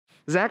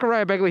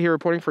Zachariah Begley here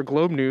reporting for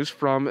Globe News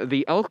from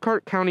the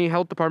Elkhart County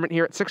Health Department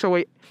here at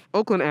 608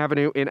 Oakland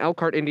Avenue in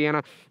Elkhart,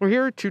 Indiana. We're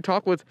here to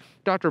talk with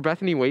Dr.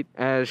 Bethany Wait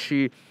as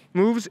she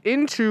moves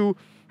into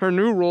her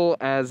new role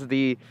as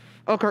the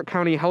Elkhart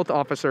County Health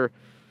Officer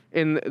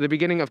in the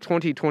beginning of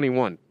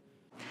 2021.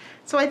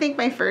 So I think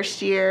my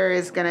first year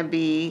is going to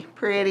be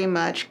pretty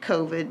much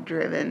COVID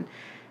driven.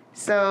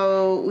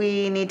 So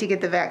we need to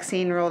get the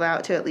vaccine rolled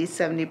out to at least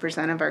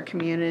 70% of our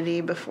community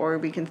before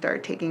we can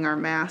start taking our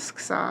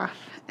masks off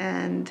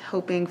and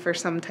hoping for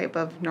some type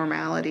of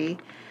normality.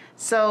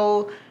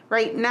 So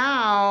right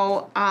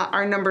now,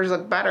 our numbers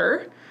look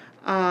better.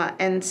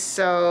 And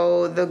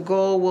so the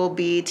goal will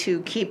be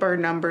to keep our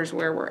numbers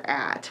where we're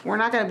at. We're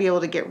not going to be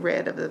able to get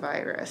rid of the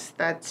virus.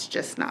 That's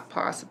just not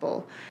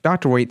possible.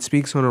 Dr. Wait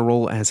speaks on her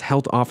role as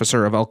health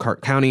officer of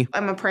Elkhart County.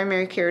 I'm a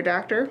primary care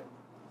doctor.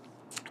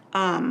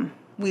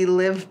 We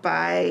live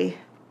by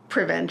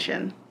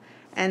prevention.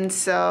 And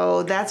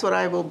so that's what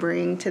I will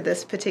bring to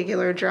this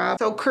particular job.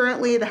 So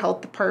currently the health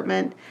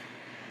department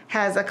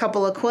has a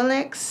couple of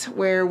clinics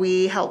where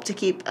we help to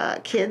keep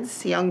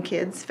young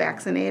kids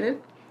vaccinated.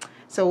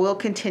 So we'll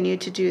continue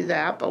to do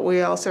that, but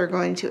we also are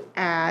going to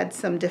add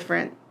some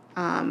different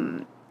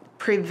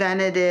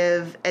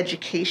preventative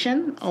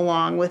education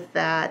along with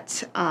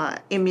that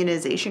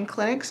immunization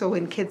clinic. So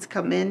when kids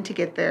come in to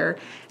get their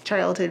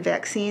childhood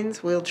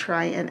vaccines, we'll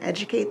try and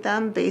educate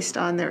them based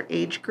on their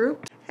age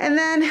group. And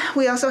then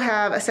we also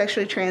have a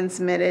sexually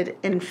transmitted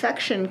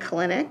infection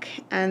clinic.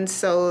 And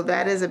so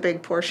that is a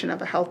big portion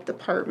of a health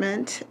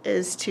department,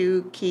 is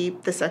to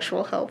keep the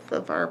sexual health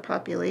of our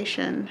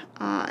population.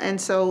 And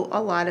so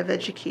a lot of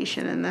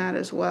education in that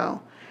as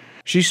well.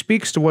 She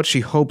speaks to what she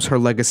hopes her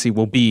legacy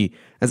will be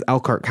as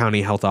Elkhart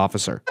County Health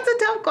Officer. That's a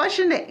tough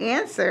question to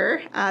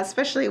answer,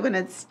 especially when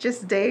it's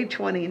just day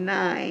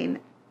 29.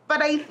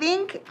 But I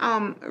think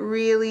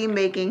really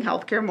making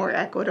healthcare more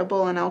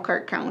equitable in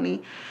Elkhart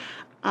County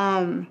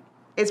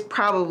is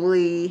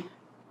probably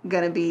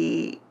going to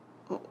be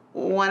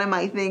one of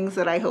my things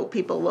that I hope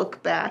people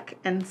look back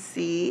and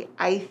see.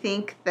 I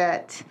think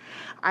that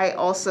I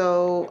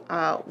also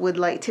would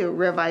like to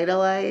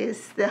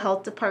revitalize the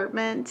health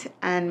department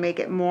and make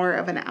it more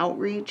of an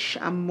outreach,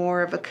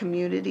 more of a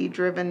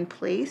community-driven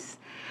place.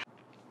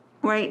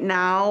 Right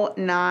now,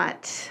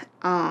 not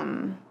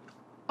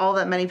all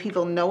that many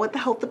people know what the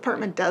health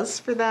department does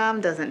for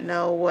them, doesn't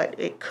know what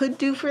it could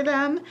do for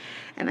them,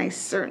 and I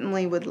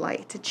certainly would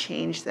like to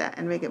change that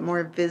and make it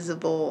more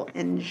visible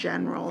in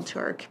general to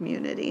our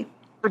community.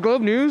 For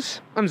Globe News,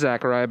 I'm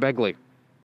Zachariah Begley.